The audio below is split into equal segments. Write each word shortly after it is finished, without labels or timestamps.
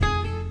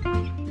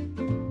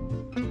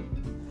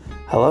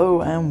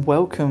Hello and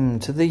welcome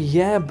to the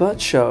Yeah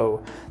But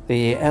Show,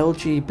 the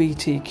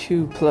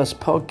LGBTQ plus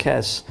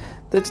podcast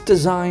that's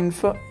designed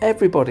for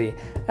everybody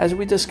as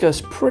we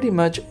discuss pretty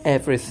much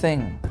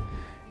everything,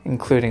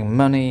 including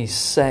money,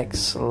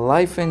 sex,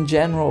 life in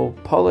general,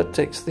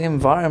 politics, the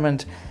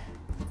environment.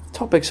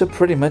 Topics are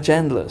pretty much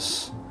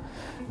endless.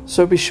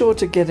 So be sure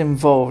to get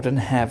involved and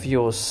have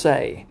your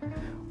say.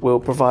 We'll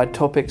provide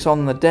topics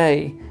on the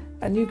day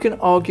and you can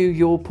argue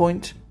your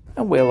point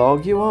and we'll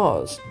argue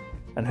ours.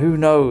 And who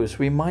knows,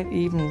 we might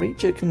even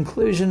reach a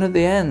conclusion at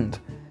the end.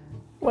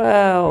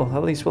 Well,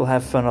 at least we'll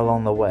have fun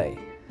along the way.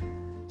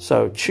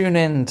 So tune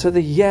in to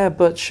the Yeah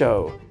But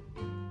Show